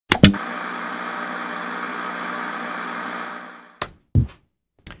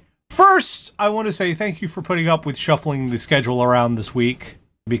First, I want to say thank you for putting up with shuffling the schedule around this week,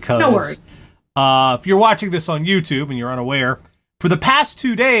 because no worries. If you're watching this on YouTube and you're unaware, for the past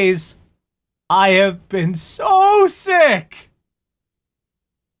 2 days, I have been so sick.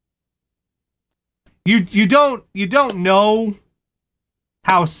 You don't know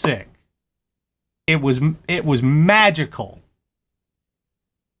how sick. It was magical.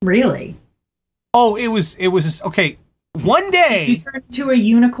 Really? Oh, it was okay. One day you turned into a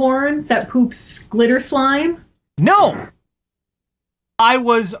unicorn that poops glitter slime? No. All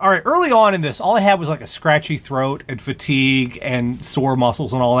right, early on in this, all I had was like a scratchy throat and fatigue and sore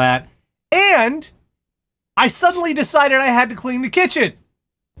muscles and all that. And I suddenly decided I had to clean the kitchen.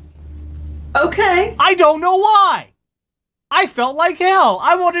 Okay. I don't know why. I felt like hell.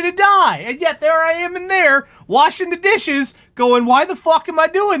 I wanted to die. And yet there I am in there washing the dishes going, why the fuck am I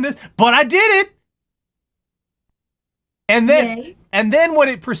doing this? But I did it. And then when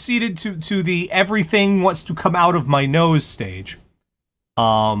it proceeded to the everything wants to come out of my nose stage.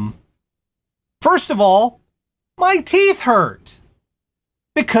 First of all, my teeth hurt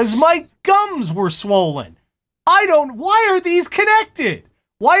because my gums were swollen. Why are these connected?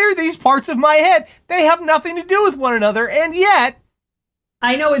 Why are these parts of my head? They have nothing to do with one another, and yet...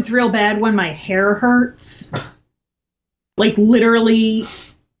 I know it's real bad when my hair hurts. Like, literally,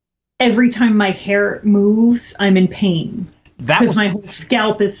 every time my hair moves, I'm in pain. Because my whole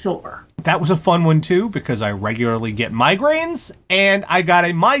scalp is sore. That was a fun one, too, because I regularly get migraines, and I got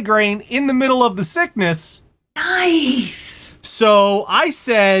a migraine in the middle of the sickness. Nice! So I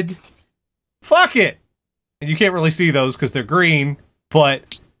said, fuck it. And you can't really see those because they're green,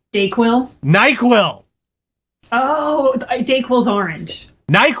 but... Dayquil? NyQuil! Oh, Dayquil's orange.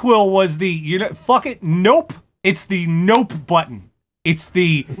 NyQuil was the, fuck it, nope. It's the nope button. It's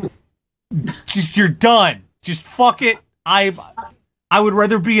the, just, you're done. Just fuck it. I would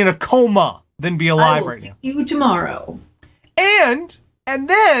rather be in a coma than be alive right now. See you tomorrow. And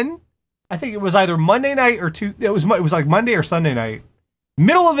then I think it was either Monday night or it was like Monday or Sunday night.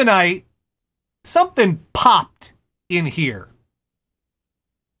 Middle of the night, something popped in here.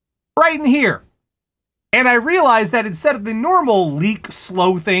 Right in here. And I realized that instead of the normal leak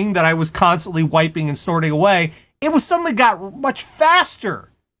slow thing that I was constantly wiping and snorting away, it was suddenly got much faster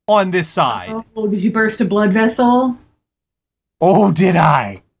on this side. Oh, did you burst a blood vessel? Oh, did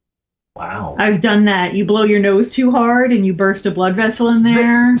I? Wow. I've done that. You blow your nose too hard and you burst a blood vessel in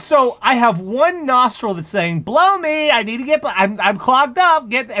there. So I have one nostril that's saying, blow me, I need to get, I'm clogged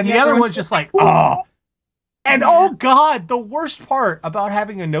up, and the other one's just like, oh. And oh God, the worst part about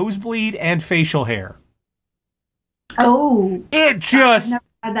having a nosebleed and facial hair. Oh. It just. I've never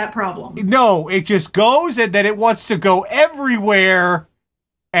had that problem. No, it just goes and then it wants to go everywhere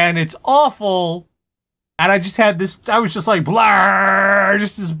and it's awful. And I just had this, I was just like, blah,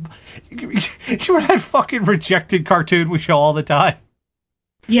 just this, you remember that fucking rejected cartoon we show all the time?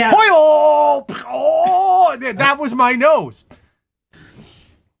 Yeah. Oh, that was my nose.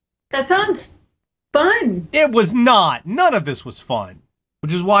 That sounds fun. It was not. None of this was fun,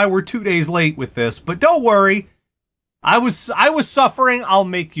 which is why we're 2 days late with this. But don't worry. I was suffering. I'll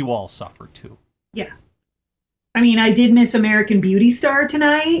make you all suffer too. Yeah. I mean, I did miss American Beauty Star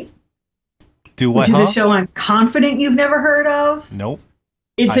tonight. Do what, which is a show I'm confident you've never heard of. Nope.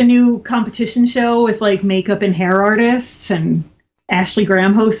 It's a new competition show with like makeup and hair artists, and Ashley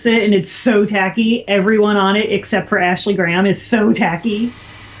Graham hosts it, and it's so tacky. Everyone on it except for Ashley Graham is so tacky.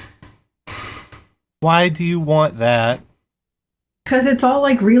 Why do you want that? Because it's all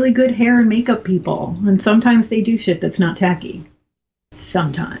like really good hair and makeup people, and sometimes they do shit that's not tacky.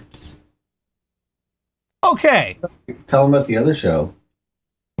 Sometimes. Okay. Tell them about the other show.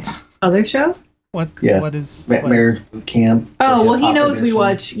 Other show? What? Yeah. What is Marriage Boot Camp? Oh, well, he knows we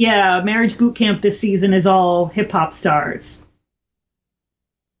watch. Yeah, Marriage Boot Camp this season is all hip hop stars.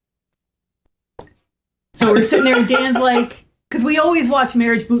 So we're sitting there, and Dan's like, because we always watch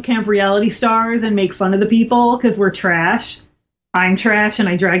Marriage Boot Camp reality stars and make fun of the people because we're trash. I'm trash, and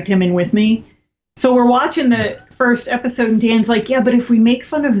I dragged him in with me. So we're watching the first episode, and Dan's like, yeah, but if we make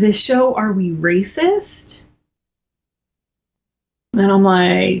fun of this show, are we racist? And I'm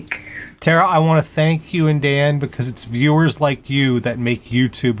like... Tara, I want to thank you and Dan because it's viewers like you that make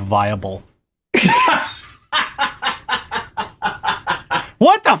YouTube viable.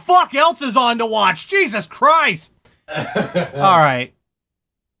 What the fuck else is on to watch? Jesus Christ! All right.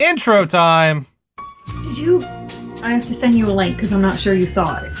 Intro time. Did you... I have to send you a link because I'm not sure you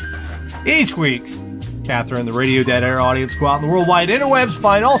saw it. Each week, Catherine, the Radio Dead Air audience, go out in the worldwide interwebs,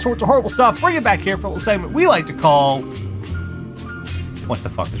 find all sorts of horrible stuff, bring it back here for a little segment we like to call... What the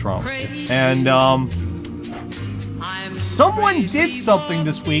fuck is wrong? And, Someone did something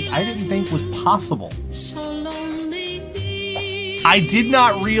this week I didn't think was possible. I did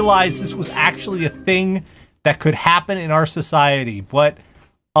not realize this was actually a thing that could happen in our society, but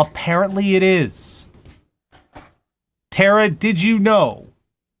apparently it is. Tara, did you know?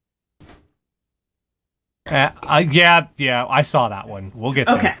 Yeah, I saw that one. We'll get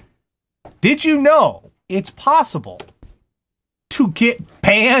there. Okay. Did you know it's possible to get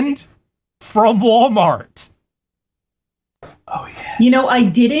banned from Walmart? Oh, yeah. You know, I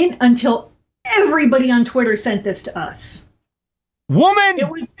didn't until everybody on Twitter sent this to us. Woman! It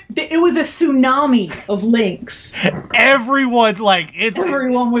was a tsunami of links. Everyone's like,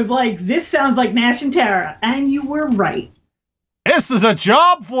 Everyone was like, this sounds like Nash and Tara. And you were right. This is a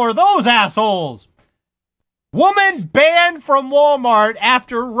job for those assholes. Woman banned from Walmart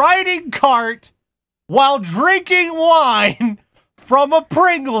after riding cart while drinking wine from a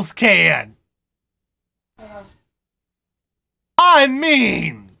Pringles can. I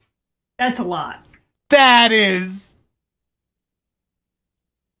mean, That's a lot. that is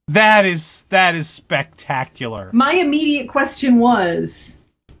spectacular. My immediate question was,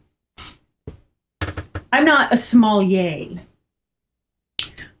 I'm not a sommelier,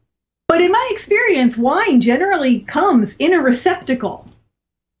 but in my experience, wine generally comes in a receptacle.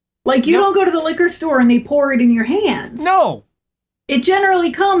 Like, you don't go to the liquor store and they pour it in your hands. No. It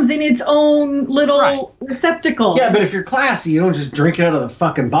generally comes in its own little receptacle. Yeah, but if you're classy, you don't just drink it out of the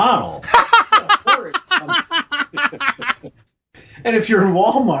fucking bottle. And if you're in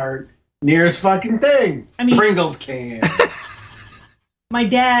Walmart, nearest fucking thing. I mean, Pringles can. my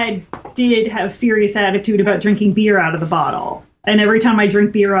dad did have serious attitude about drinking beer out of the bottle. And every time I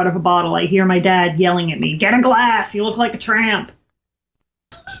drink beer out of a bottle, I hear my dad yelling at me, "Get a glass, you look like a tramp."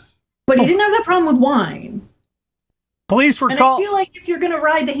 But he didn't have that problem with wine. Police were And called. I feel like if you're going to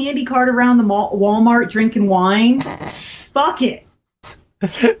ride the handy cart around the Walmart drinking wine, fuck it.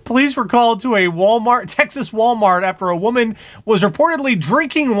 Police were called to a Texas Walmart after a woman was reportedly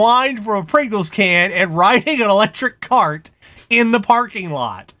drinking wine from a Pringles can and riding an electric cart in the parking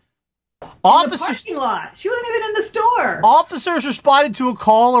lot. In the parking lot. She wasn't even in the store. Officers responded to a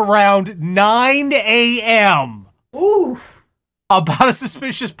call around 9 a.m. Oof. about a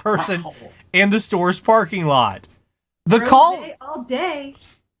suspicious person in the store's parking lot. All day.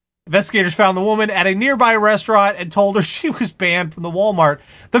 Investigators found the woman at a nearby restaurant and told her she was banned from the Walmart.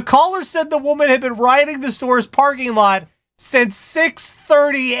 The caller said the woman had been riding the store's parking lot since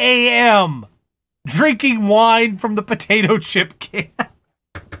 6:30 a.m., drinking wine from the potato chip can.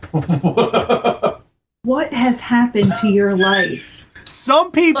 What has happened to your life?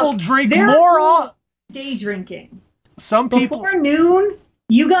 Some people drink more day drinking. Some people before noon,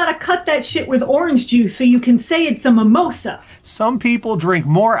 you gotta cut that shit with orange juice so you can say it's a mimosa. Some people drink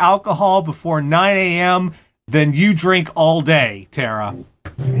more alcohol before 9 a.m. than you drink all day, Tara.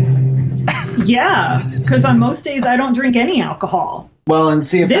 Yeah, because on most days I don't drink any alcohol. Well, and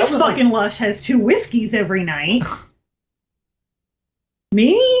see if this that was fucking lush has 2 whiskeys every night.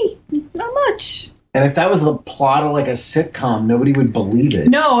 Me? Not much. And if that was the plot of like a sitcom, nobody would believe it.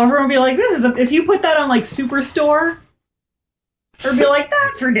 No, everyone would be like, if you put that on like Superstore, or be like,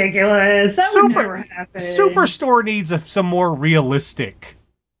 that's ridiculous. That would never happen. Superstore needs some more realistic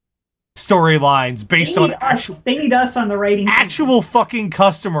storylines based on actual. They need us on the writing. Actual fucking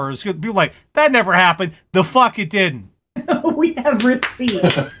customers. People like, that never happened. The fuck it didn't. We have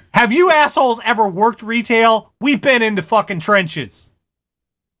receipts. Have you assholes ever worked retail? We've been in the fucking trenches.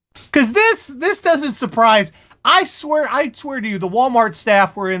 Because this doesn't surprise. I swear to you, the Walmart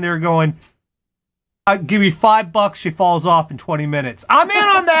staff were in there going, give me $5, she falls off in 20 minutes. I'm in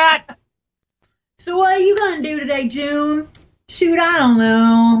on that. So what are you going to do today, June? Shoot, I don't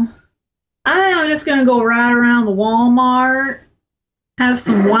know. I think I'm just going to go right around the Walmart, have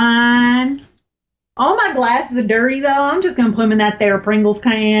some wine. All my glasses are dirty, though. I'm just going to put them in that there Pringles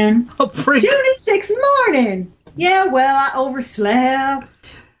can. June, it's 6 in the morning. Yeah, well, I overslept.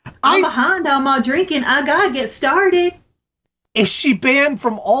 I'm behind on my drinking. I got to get started. Is she banned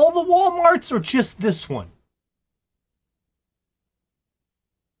from all the Walmarts or just this one?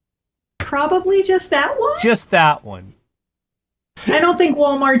 Probably just that one. Just that one. I don't think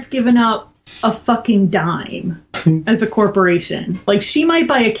Walmart's given up a fucking dime as a corporation. Like, she might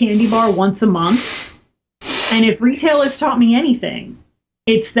buy a candy bar once a month. And if retail has taught me anything,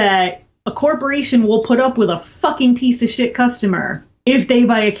 it's that a corporation will put up with a fucking piece of shit customer if they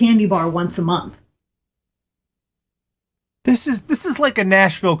buy a candy bar once a month. This is like a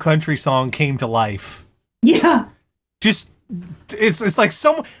Nashville country song came to life. Yeah. Just it's like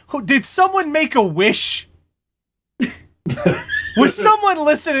did someone make a wish? Was someone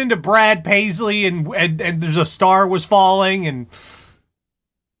listening to Brad Paisley and there's a star was falling and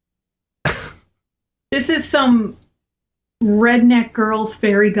This is some redneck girl's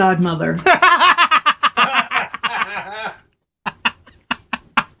fairy godmother.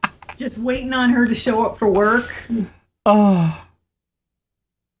 Just waiting on her to show up for work. oh,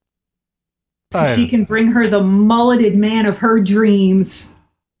 So she can bring her the mulleted man of her dreams.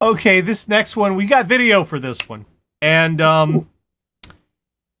 okay, this next one, we got video for this one. And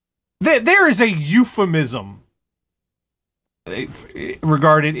there is a euphemism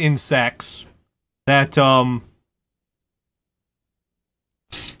regarding insects that trying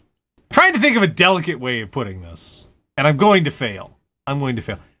to think of a delicate way of putting this, and I'm going to fail.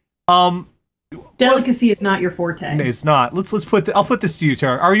 Delicacy is not your forte. It's not. Let's put. I'll put this to you,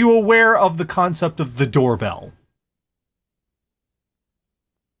 Tara. Are you aware of the concept of the doorbell?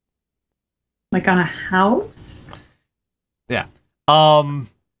 Like on a house? Yeah. Well,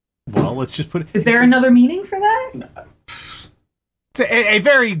 let's just put it. Is there another meaning for that? It's a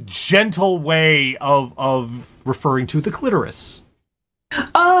very gentle way of referring to the clitoris.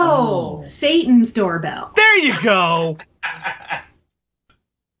 Oh, Satan's doorbell. There you go.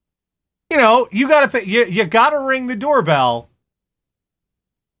 You know, you gotta pay, you gotta ring the doorbell.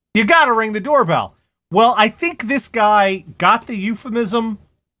 You gotta ring the doorbell. Well, I think this guy got the euphemism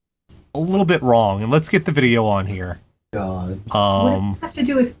a little bit wrong, and let's get the video on here. God. What does this have to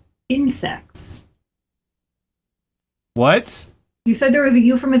do with insects? What? You said there was a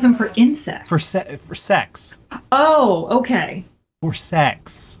euphemism for insects. For sex. Oh, okay. For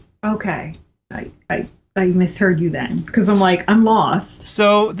sex. Okay. I misheard you then, because I'm like, I'm lost.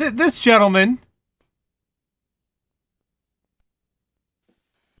 So this gentleman,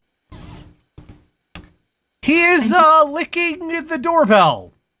 he is licking the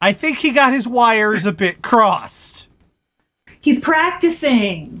doorbell. I think he got his wires a bit crossed. He's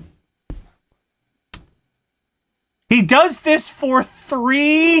practicing. He does this for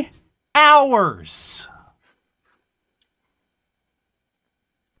 3 hours.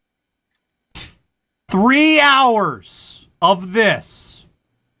 3 hours of this.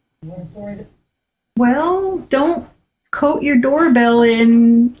 Well, don't coat your doorbell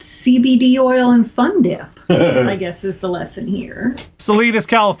in CBD oil and Fun Dip, I guess is the lesson here. Salinas,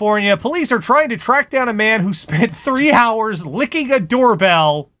 California. Police are trying to track down a man who spent 3 hours licking a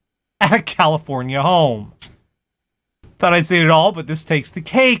doorbell at a California home. Thought I'd say it all, but this takes the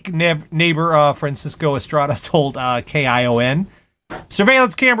cake, neighbor Francisco Estrada told KION.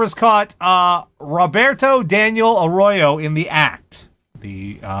 Surveillance cameras caught Roberto Daniel Arroyo in the act.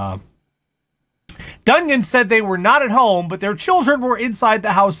 The Dunyan said they were not at home, but their children were inside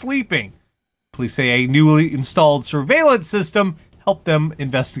the house sleeping. Police say a newly installed surveillance system helped them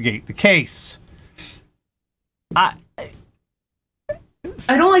investigate the case. I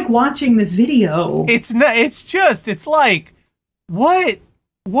don't like watching this video. It's not. It's like, what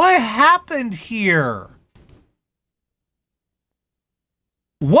happened here?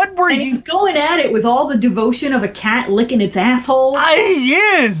 What were and you? He's going at it with all the devotion of a cat licking its asshole. He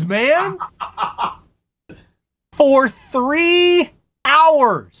is, man. For 3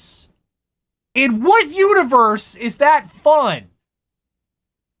 hours. In what universe is that fun?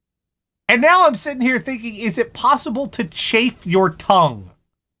 And now I'm sitting here thinking, is it possible to chafe your tongue?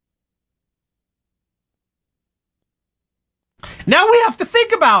 Now we have to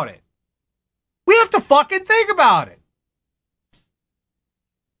think about it. We have to fucking think about it.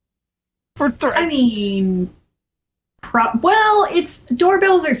 I mean, well,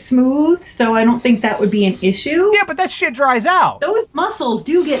 doorbells are smooth, so I don't think that would be an issue. Yeah, but that shit dries out. Those muscles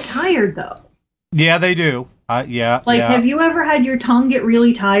do get tired, though. Yeah, they do. Yeah. Like, yeah. Have you ever had your tongue get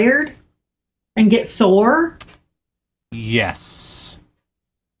really tired and get sore? Yes.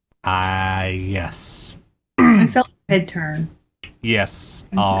 Yes. I felt my head turn. Yes.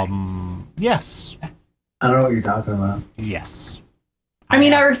 Yes. I don't know what you're talking about. Yes. I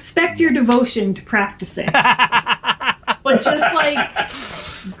mean, I respect your devotion to practicing. But just like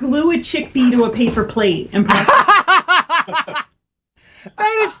glue a chickpea to a paper plate and practice.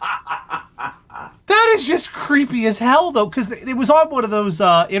 That is just creepy as hell, though, because it was on one of those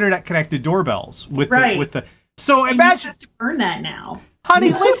internet connected doorbells with the. So and imagine, you have to burn that now,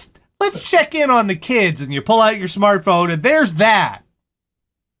 honey. Let's check in on the kids, and you pull out your smartphone, and there's that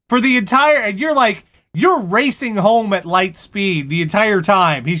for the entire. And you're like. You're racing home at light speed the entire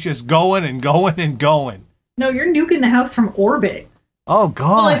time. He's just going and going and going. No, you're nuking the house from orbit. Oh,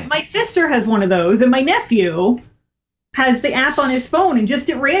 God. Well, like, my sister has one of those, and my nephew has the app on his phone, and just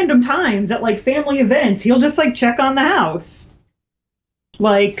at random times, at, like, family events, he'll just, like, check on the house.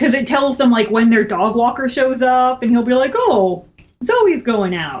 Like, because it tells them, like, when their dog walker shows up, and he'll be like, oh, Zoe's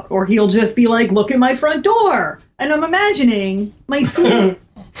going out. Or he'll just be like, look at my front door. And I'm imagining my sweet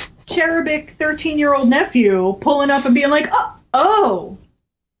cherubic 13-year-old nephew pulling up and being like, oh.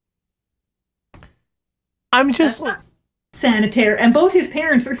 I'm just... sanitary. And both his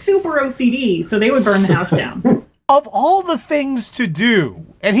parents are super OCD, so they would burn the house down. Of all the things to do,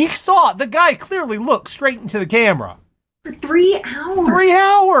 and he saw, the guy clearly looked straight into the camera. For 3 hours. 3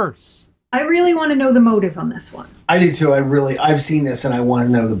 hours. I really want to know the motive on this one. I do too. I've seen this and I want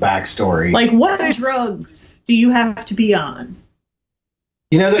to know the backstory. Like, what drugs do you have to be on?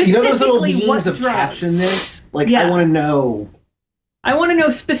 You know those little Specifically, memes what of drugs? caption this? Like, Yeah. I want to know. I want to know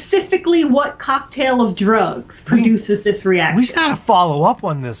specifically what cocktail of drugs produces this reaction. We gotta follow up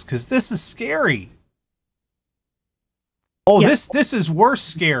on this, because this is scary. Oh, Yeah. this is worse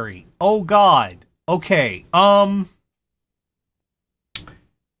scary. Oh, God. Okay,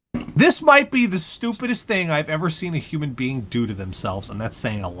 this might be the stupidest thing I've ever seen a human being do to themselves, and that's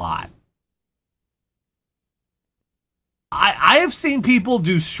saying a lot. I have seen people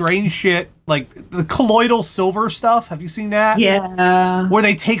do strange shit, like the colloidal silver stuff. Have you seen that? Yeah. Where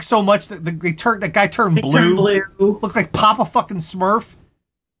they take so much that that guy turned They blue. turn blue. Looked like Papa fucking Smurf.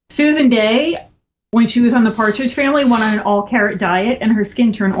 Susan Day, when she was on the Partridge Family, went on an all-carrot diet, and her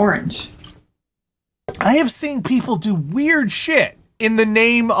skin turned orange. I have seen people do weird shit in the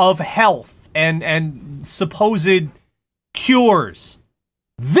name of health and supposed cures.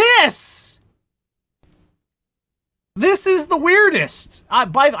 This is the weirdest.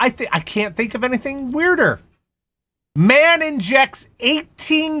 I can't think of anything weirder. Man injects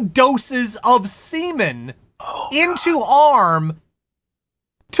 18 doses of semen into arm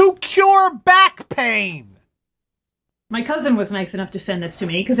to cure back pain. My cousin was nice enough to send this to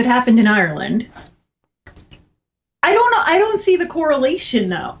me because it happened in Ireland. I don't know. I don't see the correlation,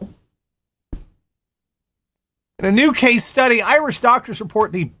 though. In a new case study, Irish doctors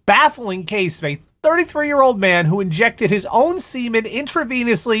report the baffling case of a 33-year-old man who injected his own semen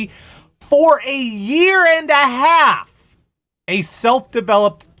intravenously for a year and a half. A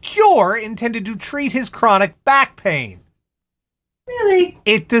self-developed cure intended to treat his chronic back pain. Really?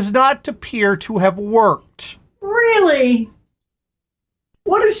 It does not appear to have worked. Really?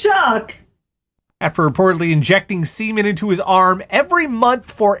 What a shock. After reportedly injecting semen into his arm every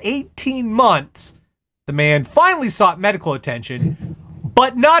month for 18 months, the man finally sought medical attention,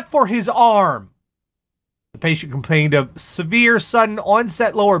 but not for his arm. The patient complained of severe sudden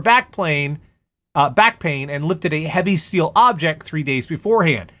onset lower back pain and lifted a heavy steel object 3 days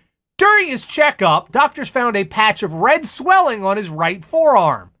beforehand. During his checkup, doctors found a patch of red swelling on his right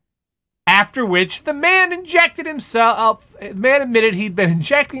forearm. After which, the man admitted he'd been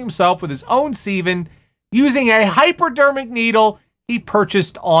injecting himself with his own semen using a hypodermic needle he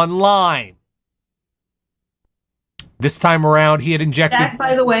purchased online. This time around, he had injected... That,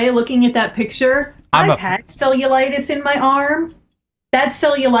 by the way, looking at that picture, I've had cellulitis in my arm. That's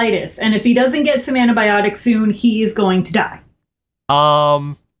cellulitis. And if he doesn't get some antibiotics soon, he is going to die.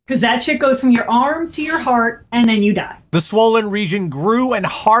 Because that shit goes from your arm to your heart, and then you die. The swollen region grew and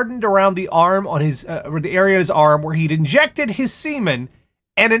hardened around the arm on his, the area of his arm where he'd injected his semen,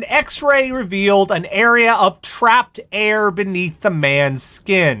 and an X-ray revealed an area of trapped air beneath the man's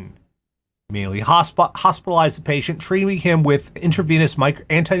skin. Immediately hospitalized the patient, treating him with intravenous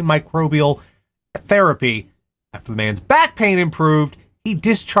antimicrobial therapy. After the man's back pain improved, he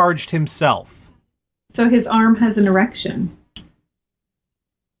discharged himself. So his arm has an erection.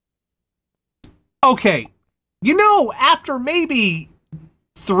 Okay, you know, after maybe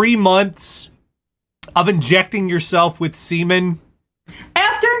 3 months of injecting yourself with semen...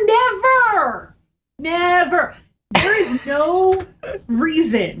 After never! There is no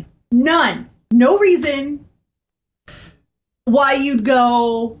reason, no reason why you'd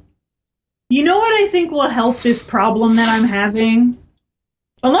go, you know what I think will help this problem that I'm having?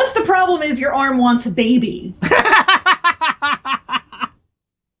 Unless the problem is your arm wants a baby.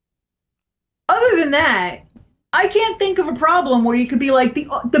 Other than that, I can't think of a problem where you could be like,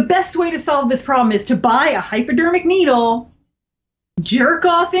 the best way to solve this problem is to buy a hypodermic needle, jerk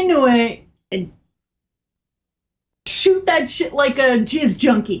off into it, and shoot that shit like a jizz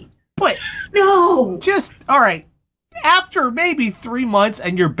junkie. But no! Just, all right, after maybe 3 months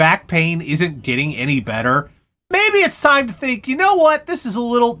and your back pain isn't getting any better, maybe it's time to think, you know what, this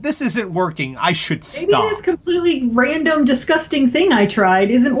isn't working. I should stop. Maybe this completely random, disgusting thing I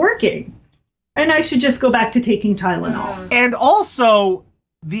tried isn't working. And I should just go back to taking Tylenol. And also,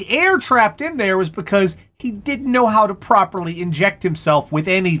 the air trapped in there was because he didn't know how to properly inject himself with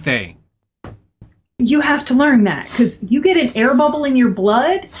anything. You have to learn that, because you get an air bubble in your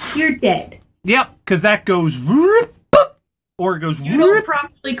blood, you're dead. Yep, because that goes or it goes. You don't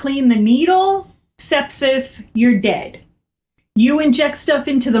properly clean the needle, sepsis, you're dead. You inject stuff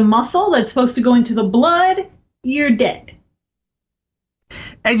into the muscle that's supposed to go into the blood, you're dead.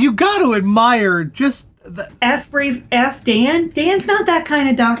 And you got to admire just Ask Dan. Dan's not that kind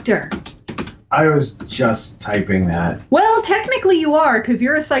of doctor. I was just typing that. Well, technically you are, because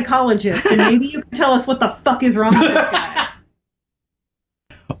you're a psychologist, and maybe you can tell us what the fuck is wrong with this guy.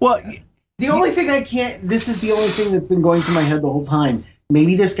 Well, the only thing I can't. This is the only thing that's been going through my head the whole time.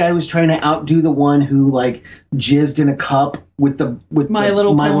 Maybe this guy was trying to outdo the one who like jizzed in a cup with My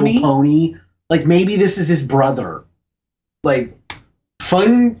Little Pony. Like maybe this is his brother. Like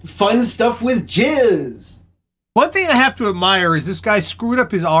fun stuff with jizz. one thing I have to admire is this guy screwed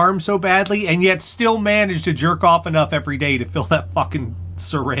up his arm so badly and yet still managed to jerk off enough every day to fill that fucking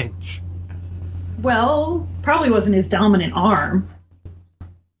syringe. Well, probably wasn't his dominant arm.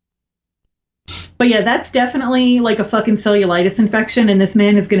 But yeah, that's definitely like a fucking cellulitis infection, and this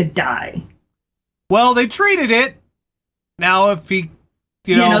man is going to die. Well, they treated it. Now, if he,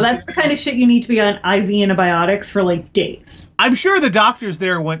 you know, that's the kind of shit you need to be on IV antibiotics for like days. I'm sure the doctors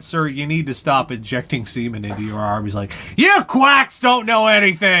there went, sir, you need to stop injecting semen into your arm. He's like, you quacks don't know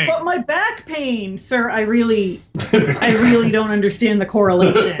anything. But my back pain, sir, I really don't understand the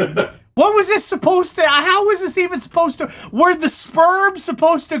correlation. What was this supposed to, how was this even supposed to, were the sperm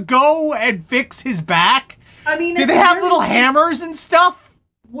supposed to go and fix his back? I mean, did they have little hammers and stuff?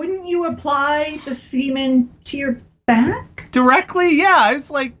 Wouldn't you apply the semen to your back? Directly? Yeah, it's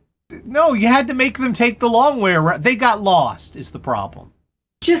like, no, you had to make them take the long way around. They got lost, is the problem.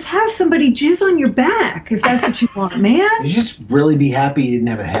 Just have somebody jizz on your back, if that's what you want, man. You just really be happy you didn't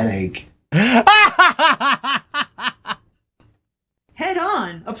have a headache. Head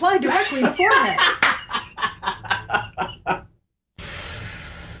on. Apply directly to forehead.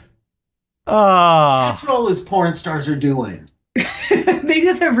 That's what all those porn stars are doing. They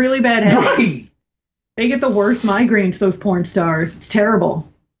just have really bad headaches. Right. They get the worst migraines, those porn stars. It's terrible.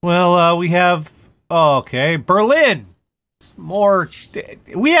 Well, we have, okay, Berlin. More,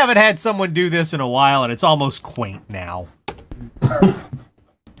 we haven't had someone do this in a while, and it's almost quaint now.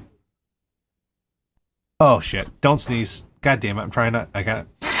 Oh, shit. Don't sneeze. God damn it. I'm trying not, I got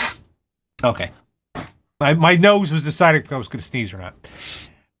it. Okay. My nose was deciding if I was going to sneeze or not.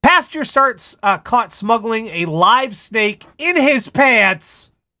 Passenger starts caught smuggling a live snake in his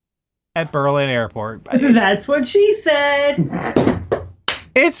pants at Berlin Airport. That's what she said.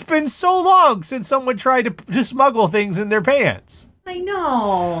 It's been so long since someone tried to smuggle things in their pants. I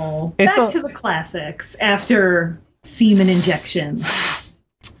know. Back to the classics after semen injections.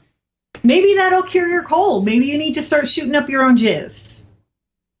 Maybe that'll cure your cold. Maybe you need to start shooting up your own jizz.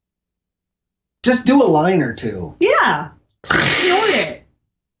 Just do a line or two. Yeah. Snort it.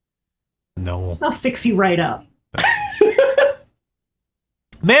 No. I'll fix you right up.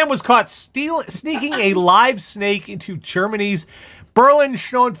 Man was caught sneaking a live snake into Germany's Berlin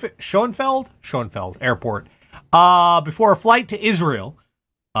Schoenfeld Airport before a flight to Israel.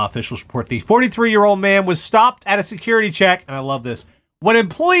 Officials report the 43-year-old man was stopped at a security check, and I love this, when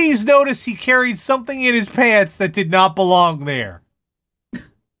employees noticed he carried something in his pants that did not belong there.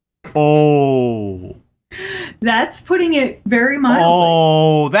 Oh. That's putting it very mildly.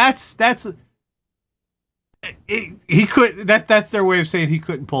 Oh, that's he could, that's their way of saying he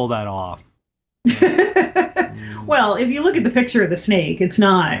couldn't pull that off. Well, if you look at the picture of the snake, it's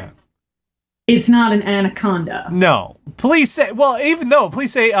not an anaconda. No. Police say, well, even though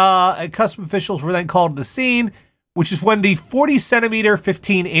police say custom officials were then called to the scene, which is when the 40-centimeter,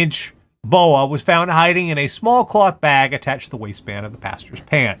 15-inch boa was found hiding in a small cloth bag attached to the waistband of the passenger's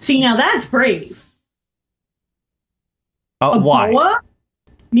pants. See, now that's brave. Why? Boa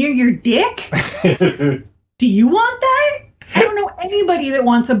near your dick? Do you want that? I don't know anybody that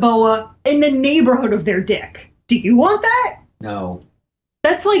wants a boa in the neighborhood of their dick. Do you want that? No.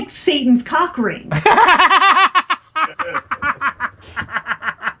 That's like Satan's cock ring.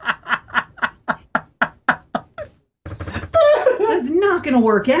 That's not gonna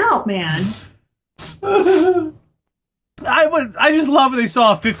work out, man. I just love when they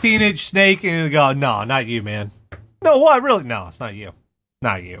saw a 15-inch snake and they go, no, not you, man. No, what? Really? No, it's not you.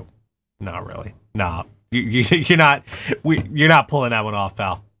 Not you. Not really. No. You're not pulling that one off,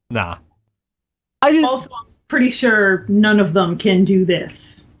 pal. Nah. Also, I'm pretty sure none of them can do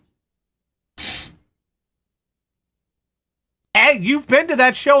this. Hey, you've been to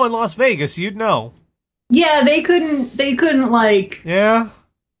that show in Las Vegas, you'd know. Yeah, they couldn't like. Yeah.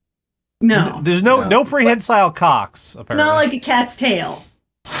 No. There's no prehensile cocks, apparently. It's not like a cat's tail.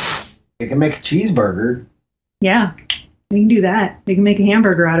 They can make a cheeseburger. Yeah, they can do that. They can make a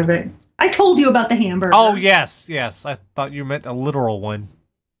hamburger out of it. I told you about the hamburger. Oh, yes, yes. I thought you meant a literal one.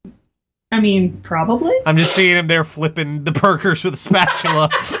 I mean, probably. I'm just seeing him there flipping the burgers with a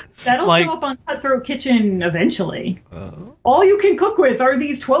spatula. That'll like, show up on Cutthroat Kitchen eventually. All you can cook with are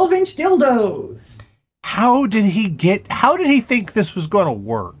these 12-inch dildos. How did he think this was going to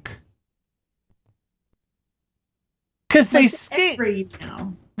work? Because they scan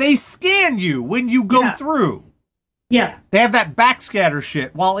you when you go through. Yeah. They have that backscatter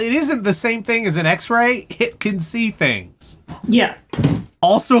shit. While it isn't the same thing as an X-ray, it can see things. Yeah.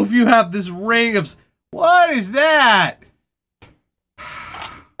 Also, if you have this ring of... What is that?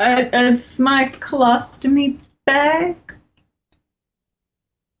 It's my colostomy bag.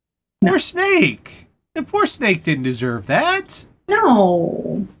 Poor Snake. The poor Snake didn't deserve that.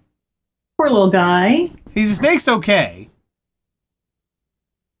 No. Poor little guy. Snake's okay.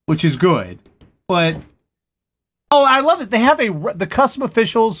 Which is good. But... Oh, I love it. They have the custom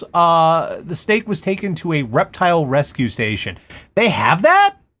officials, the Snake was taken to a reptile rescue station. They have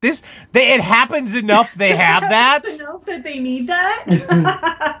that? It happens enough they have that? Enough that they need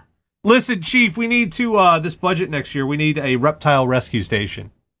that? Listen, Chief, we need to, this budget next year, we need a reptile rescue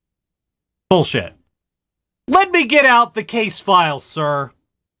station. Bullshit. Let me get out the case file, sir.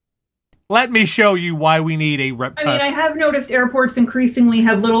 Let me show you why we need a reptile. I mean, I have noticed airports increasingly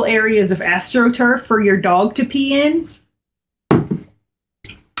have little areas of AstroTurf for your dog to pee in.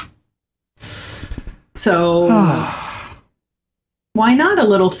 So, why not a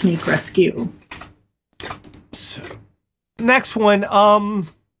little sneak rescue? So, next one,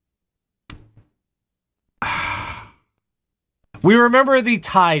 we remember the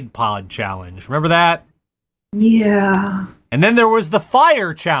Tide Pod Challenge. Remember that? Yeah. And then there was the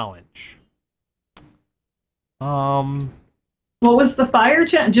Fire Challenge. What was the fire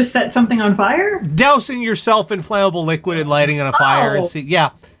challenge? Just set something on fire? Dousing yourself in flammable liquid and lighting on a fire and see. Yeah.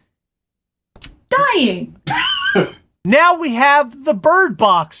 Dying. Now we have the Bird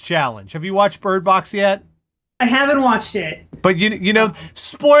Box Challenge. Have you watched Bird Box yet? I haven't watched it. But you know,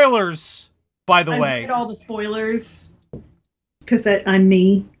 spoilers, by the way. I read all the spoilers. Because I'm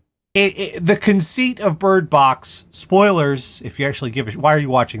me. The conceit of Bird Box, spoilers, if you actually give it, why are you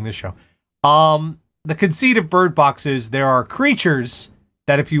watching this show? The conceit of Bird Box is there are creatures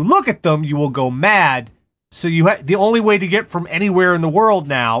that if you look at them, you will go mad. So the only way to get from anywhere in the world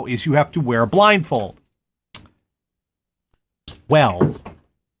now is you have to wear a blindfold. Well,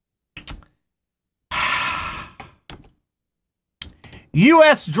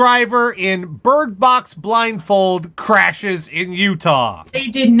 U.S. driver in Bird Box blindfold crashes in Utah. They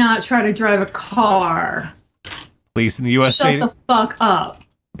did not try to drive a car. Police in the U.S. Shut the fuck up.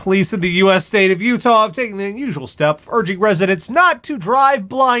 Police in the U.S. state of Utah have taken the unusual step of urging residents not to drive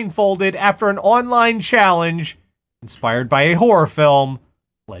blindfolded after an online challenge inspired by a horror film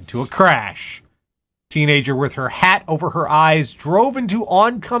led to a crash. Teenager with her hat over her eyes drove into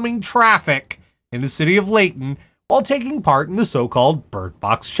oncoming traffic in the city of Layton while taking part in the so-called Bird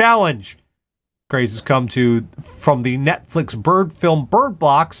Box Challenge. Craze has come from the Netflix bird film Bird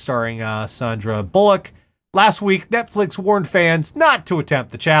Box, starring Sandra Bullock. Last week, Netflix warned fans not to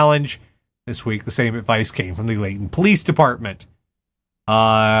attempt the challenge. This week, the same advice came from the Layton Police Department.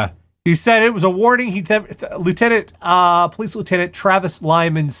 He said it was a warning. Police Lieutenant Travis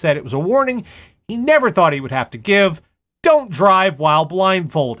Lyman said it was a warning he never thought he would have to give. Don't drive while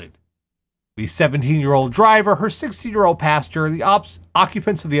blindfolded. The 17-year-old driver, her 16-year-old passenger, the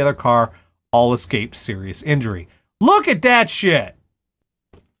occupants of the other car all escaped serious injury. Look at that shit.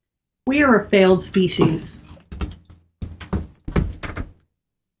 We are a failed species.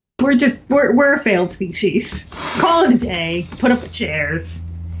 We're a failed species. Call it a day. Put up the chairs.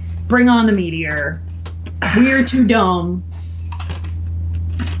 Bring on the meteor. We are too dumb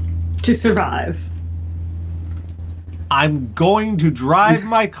to survive. I'm going to drive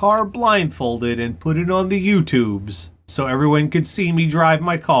my car blindfolded and put it on the YouTubes so everyone could see me drive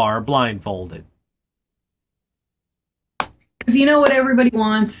my car blindfolded. Because you know what everybody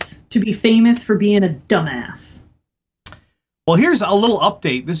wants? To be famous for being a dumbass. Well, here's a little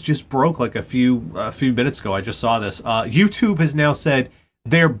update. This just broke like a few minutes ago. I just saw this. YouTube has now said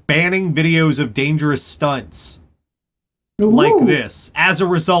they're banning videos of dangerous stunts like this as a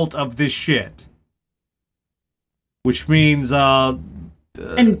result of this shit. Which means,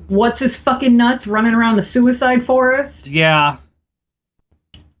 and what's his fucking nuts running around the suicide forest? Yeah.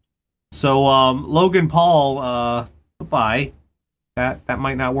 So, Logan Paul, goodbye. That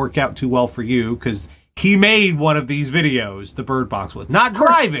might not work out too well for you, because he made one of these videos, the Bird Box was. Not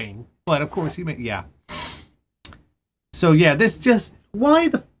driving, but of course he made, yeah. So, yeah, this just, why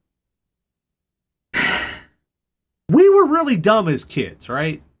the... We were really dumb as kids,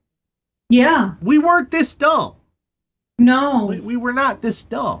 right? Yeah. We weren't this dumb. No. We were not this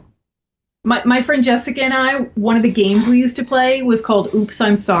dumb. My friend Jessica and I, one of the games we used to play was called Oops,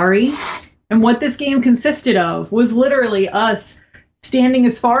 I'm Sorry. And what this game consisted of was literally us standing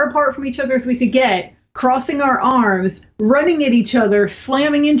as far apart from each other as we could get, crossing our arms, running at each other,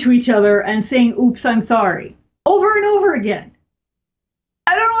 slamming into each other, and saying, oops, I'm sorry. Over and over again.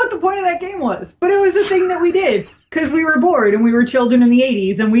 I don't know what the point of that game was, but it was a thing that we did because we were bored and we were children in the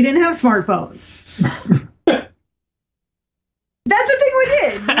 80s and we didn't have smartphones. That's the thing we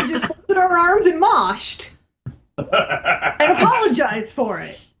did. We just folded our arms and moshed and apologized for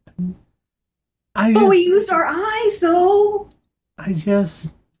it. But we used our eyes, though.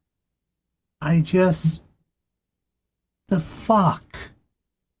 The fuck?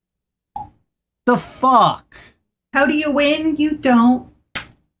 The fuck? How do you win? You don't.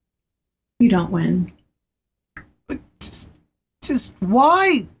 You don't win. Just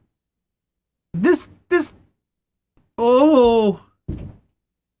why? This, oh.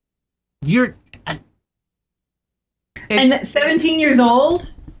 You're. And at 17 years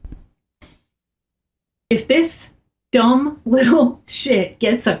old, if this dumb little shit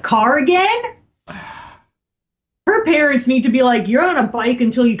gets a car again, her parents need to be like, you're on a bike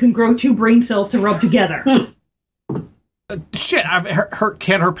until you can grow 2 brain cells to rub together. Shit,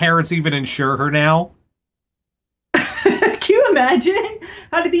 can her parents even insure her now? Can you imagine?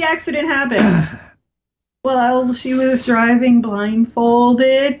 How did the accident happen? Well, she was driving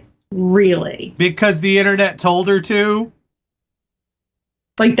blindfolded. Really? Because the internet told her to?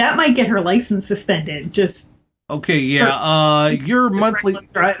 Like, that might get her license suspended. Just okay, yeah. Your monthly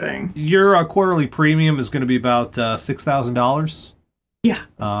driving. Your quarterly premium is going to be about $6,000.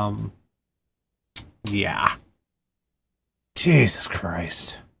 Yeah. Yeah. Jesus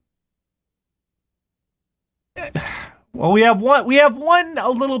Christ. Well, we have one a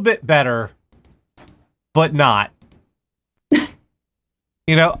little bit better, but not.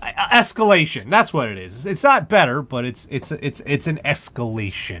 You know, escalation. That's what it is. It's not better, but it's an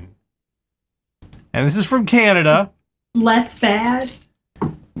escalation. And this is from Canada. Less bad?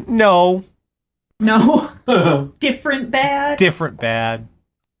 No. No. Different bad? Different bad.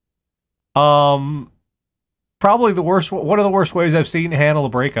 Probably one of the worst ways I've seen to handle a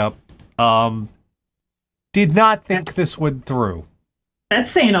breakup. Did not think this would through. That's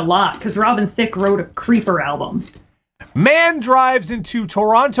saying a lot, because Robin Thicke wrote a Creeper album. Man drives into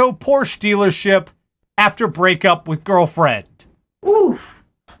Toronto Porsche dealership after breakup with girlfriend. Oof.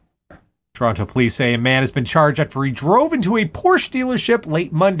 Toronto police say a man has been charged after he drove into a Porsche dealership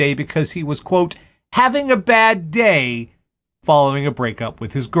late Monday because he was, quote, having a bad day following a breakup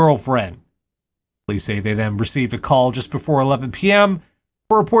with his girlfriend. Police say they then received a call just before 11 p.m.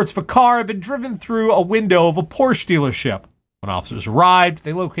 for reports of a car had been driven through a window of a Porsche dealership. When officers arrived,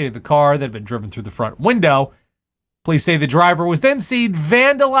 they located the car that had been driven through the front window. Police say the driver was then seen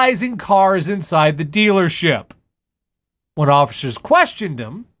vandalizing cars inside the dealership. When officers questioned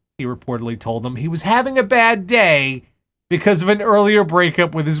him, he reportedly told them he was having a bad day because of an earlier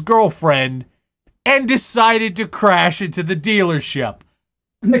breakup with his girlfriend and decided to crash into the dealership.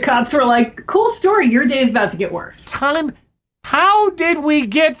 And the cops were like, cool story, your day is about to get worse. How did we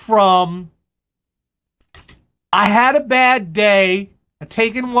get from I had a bad day, I've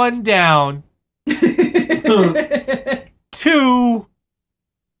taken one down, to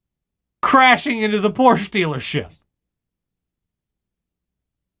crashing into the Porsche dealership?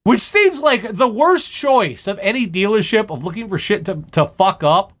 Which seems like the worst choice of any dealership of looking for shit to fuck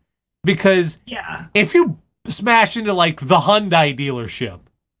up. Because yeah, if you smash into like the Hyundai dealership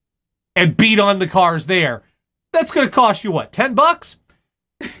and beat on the cars there, that's going to cost you what, $10?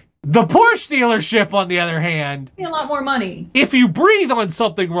 The Porsche dealership, on the other hand, a lot more money. If you breathe on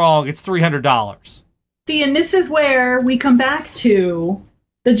something wrong, it's $300. See, and this is where we come back to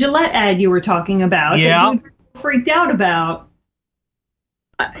the Gillette ad you were talking about. Yeah. That you were freaked out about.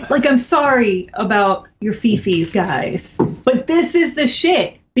 Like, I'm sorry about your fifis, guys, but this is the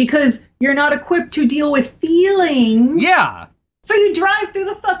shit because you're not equipped to deal with feelings. Yeah. So you drive through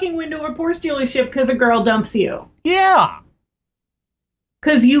the fucking window of a Porsche dealership because a girl dumps you. Yeah.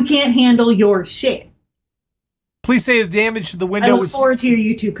 Because you can't handle your shit. Please say the damage to the window I look forward to your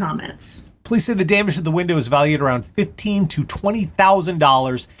YouTube comments. Police say the damage to the window is valued around $15,000 to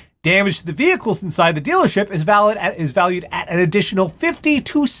 $20,000. Damage to the vehicles inside the dealership is valued at an additional $50,000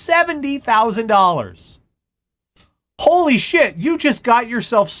 to $70,000. Holy shit! You just got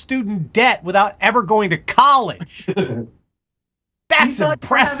yourself student debt without ever going to college. That's you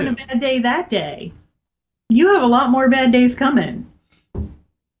impressive. You were having a bad day that day. You have a lot more bad days coming.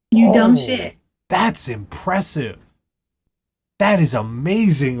 You dumb shit. That's impressive. That is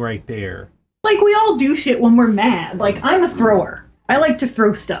amazing right there. Like, we all do shit when we're mad. Like, I'm a thrower. I like to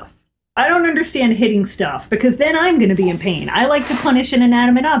throw stuff. I don't understand hitting stuff, because then I'm going to be in pain. I like to punish an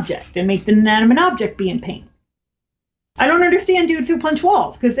inanimate object and make the inanimate object be in pain. I don't understand dudes who punch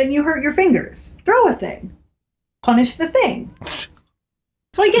walls, because then you hurt your fingers. Throw a thing. Punish the thing.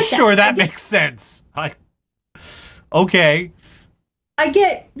 So I get that. Sure, that makes sense. Okay. I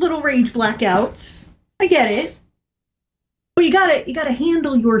get little rage blackouts. I get it. But you gotta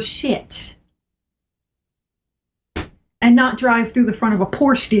handle your shit. And not drive through the front of a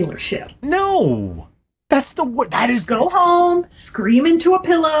Porsche dealership. No. That's the word. That is. Go home, scream into a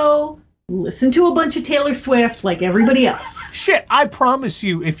pillow, listen to a bunch of Taylor Swift like everybody else. Shit, I promise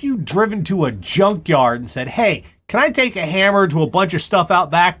you, if you driven to a junkyard and said, hey, can I take a hammer to a bunch of stuff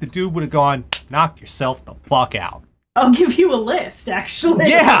out back? The dude would have gone, knock yourself the fuck out. I'll give you a list, actually.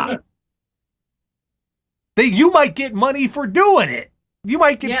 Yeah. You might get money for doing it. You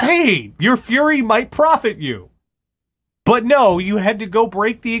might get paid. Your fury might profit you. But no, you had to go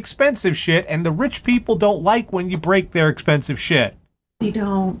break the expensive shit, and the rich people don't like when you break their expensive shit. They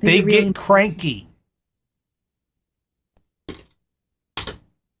don't. They really get cranky.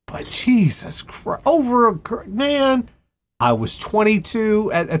 But Jesus Christ, man, I was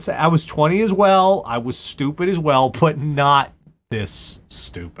 22. I was 20 as well. I was stupid as well, but not this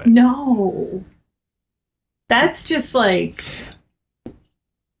stupid. No. That's just like...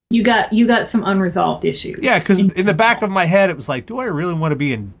 You got some unresolved issues. Yeah, because in the back of my head, it was like, do I really want to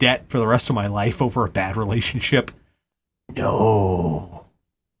be in debt for the rest of my life over a bad relationship? No.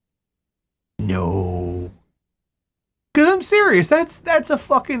 No. Because I'm serious. That's a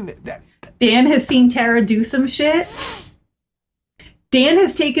fucking... Dan has seen Tara do some shit. Dan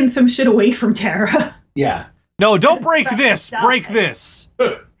has taken some shit away from Tara. Yeah. No, don't break this. Break this.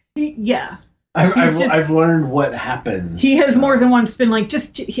 Yeah. I've learned what happens. He has more than once been like,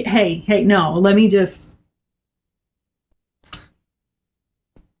 just, hey, no, let me just...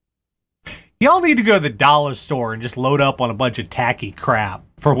 Y'all need to go to the dollar store and just load up on a bunch of tacky crap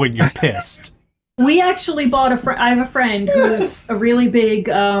for when you're pissed. We actually bought I have a friend who's a really big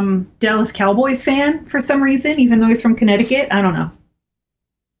Dallas Cowboys fan for some reason, even though he's from Connecticut. I don't know.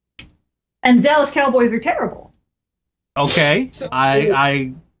 And Dallas Cowboys are terrible. Okay. So,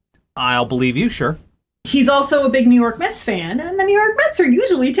 I'll believe you, sure. He's also a big New York Mets fan, and the New York Mets are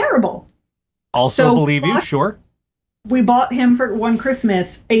usually terrible. Also believe you, sure. We bought him for one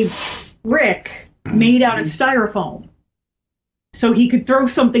Christmas a brick made out of styrofoam so he could throw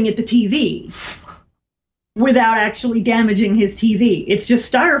something at the TV without actually damaging his TV. It's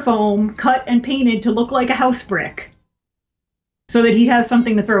just styrofoam cut and painted to look like a house brick so that he'd have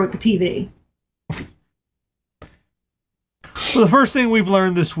something to throw at the TV. Well, the first thing we've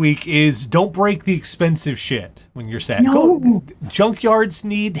learned this week is don't break the expensive shit when you're sad. No. Junkyards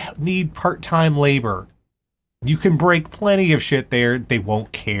need part-time labor. You can break plenty of shit there. They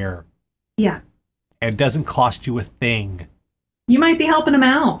won't care. Yeah. And it doesn't cost you a thing. You might be helping them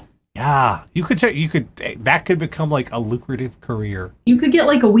out. Yeah. That could become like a lucrative career. You could get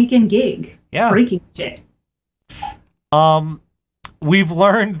like a weekend gig. Yeah. Breaking shit. We've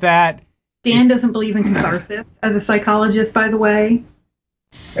learned that Dan doesn't believe in catharsis as a psychologist, by the way.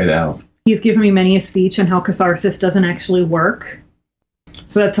 I know. He's given me many a speech on how catharsis doesn't actually work.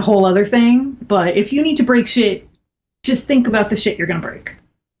 So that's a whole other thing. But if you need to break shit, just think about the shit you're going to break.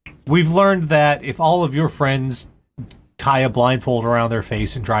 We've learned that if all of your friends tie a blindfold around their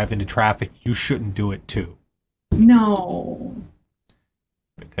face and drive into traffic, you shouldn't do it too. No.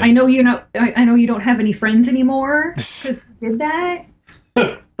 Because... I know you don't have any friends anymore because you did that.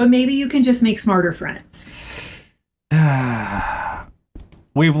 But maybe you can just make smarter friends.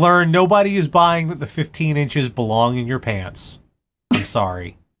 We've learned nobody is buying that the 15 inches belong in your pants. I'm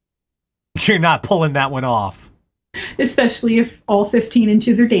sorry. You're not pulling that one off. Especially if all 15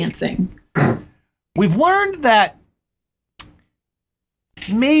 inches are dancing. We've learned that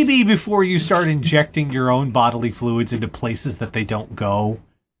maybe before you start injecting your own bodily fluids into places that they don't go,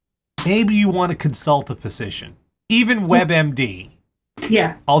 maybe you want to consult a physician. Even WebMD.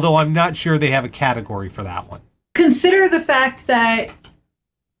 Yeah. Although I'm not sure they have a category for that one. Consider the fact that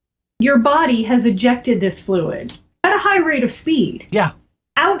your body has ejected this fluid at a high rate of speed. Yeah.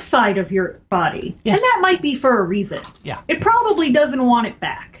 Outside of your body. Yes. And that might be for a reason. Yeah. It probably doesn't want it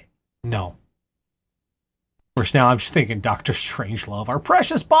back. No. Of course, now I'm just thinking Dr. Strangelove, our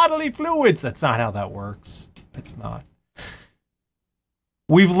precious bodily fluids. That's not how that works. It's not.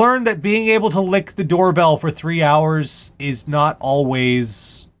 We've learned that being able to lick the doorbell for 3 hours is not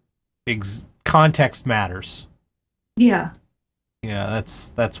always context matters. Yeah. Yeah,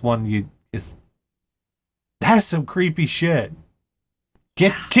 that's one that's some creepy shit.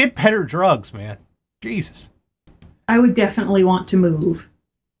 Get better drugs, man. Jesus. I would definitely want to move.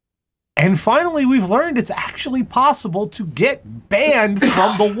 And finally, we've learned it's actually possible to get banned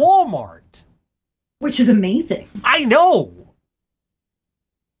from the Walmart. Which is amazing. I know.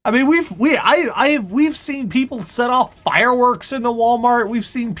 I mean, we've seen people set off fireworks in the Walmart. We've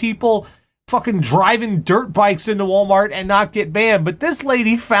seen people fucking driving dirt bikes into Walmart and not get banned. But this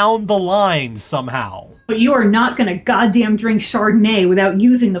lady found the line somehow. But you are not going to goddamn drink Chardonnay without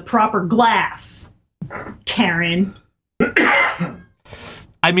using the proper glass, Karen.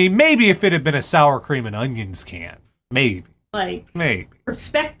 I mean, maybe if it had been a sour cream and onions can. Maybe. Like, maybe.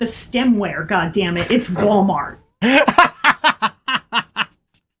 Respect the stemware, goddammit. It's Walmart.